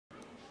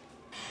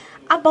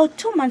About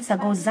 2 months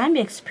ago,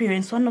 Zambia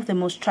experienced one of the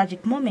most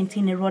tragic moments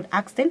in a road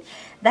accident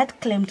that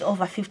claimed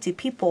over 50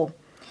 people.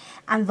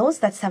 And those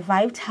that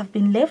survived have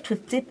been left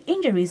with deep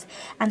injuries,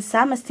 and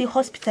some are still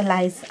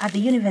hospitalized at the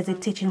University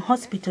Teaching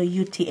Hospital,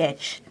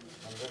 UTH.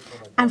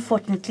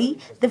 Unfortunately,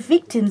 the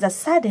victims are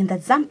saddened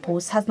that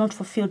Zampos has not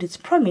fulfilled its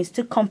promise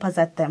to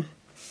compensate them.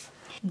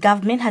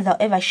 Government has,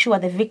 however,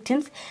 assured the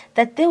victims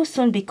that they will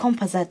soon be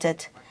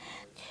compensated.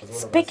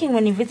 Speaking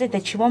when he visited the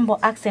Chiwombo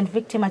accident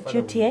victim at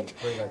UTH,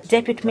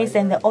 Deputy Minister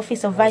in the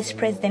Office of Vice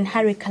President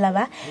Harry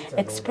Kalaba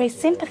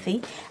expressed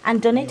sympathy and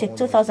donated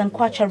 2,000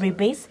 kwacha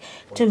rebates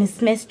to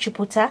Ms. Mes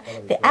Chuputa,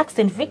 the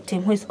accident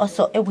victim who is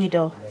also a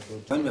widow.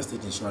 Zambia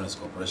State Insurance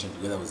Corporation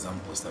together with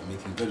Zampos are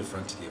making very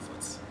frantic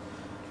efforts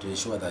to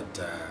ensure that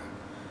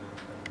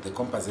the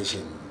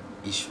compensation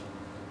issue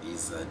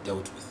is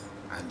dealt with,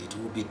 and it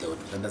will be dealt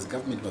with. And as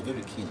government, we are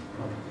very keen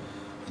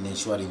in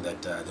ensuring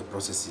that the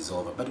process is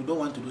over. But we don't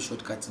want to do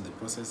shortcuts in the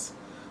process.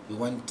 We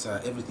want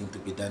everything to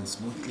be done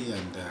smoothly,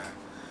 and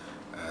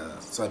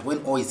so that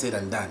when all is said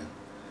and done,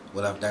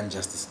 we'll have done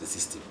justice to the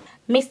system.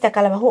 Mr.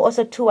 Kalaba, who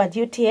also toured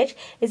UTH,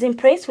 is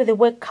impressed with the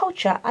work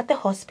culture at the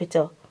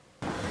hospital.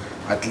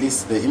 At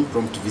least the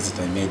impromptu visit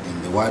I made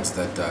in the wards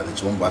that the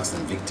Chiwombo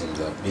accident victims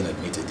have been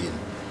admitted in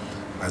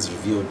has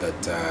revealed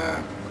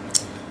that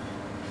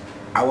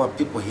our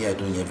people here are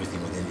doing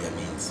everything within their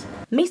means.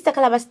 Mr.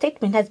 Kalaba's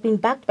statement has been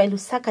backed by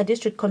Lusaka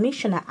District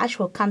Commissioner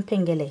Ashwo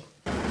Kampengele.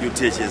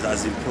 UTH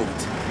has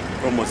improved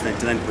almost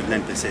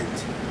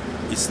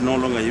 99.9%. It's no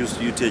longer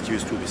UTH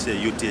used to be say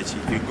UTH.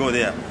 If you go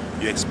there,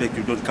 you expect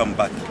you don't come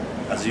back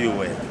as you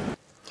were.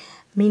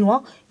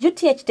 Meanwhile,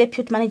 UTH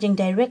Deputy Managing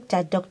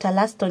Director Dr.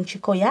 Laston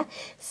Chikoya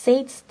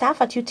said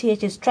staff at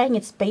UTH is trying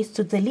its best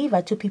to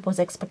deliver to people's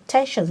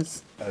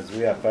expectations. As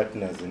we are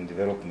partners in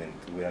development,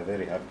 we are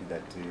very happy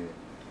that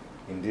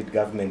indeed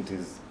government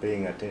is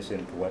paying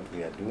attention to what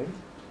we are doing,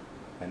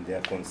 and they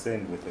are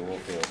concerned with the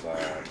welfare of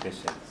our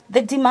patients.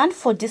 The demand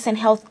for decent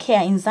health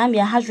care in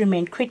Zambia has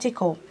remained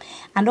critical,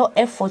 and all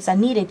efforts are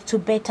needed to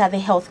better the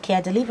health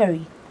care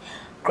delivery.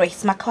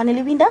 Grace Makwane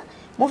Liwinda,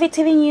 Muvi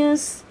TV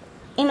News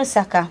in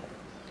Lusaka.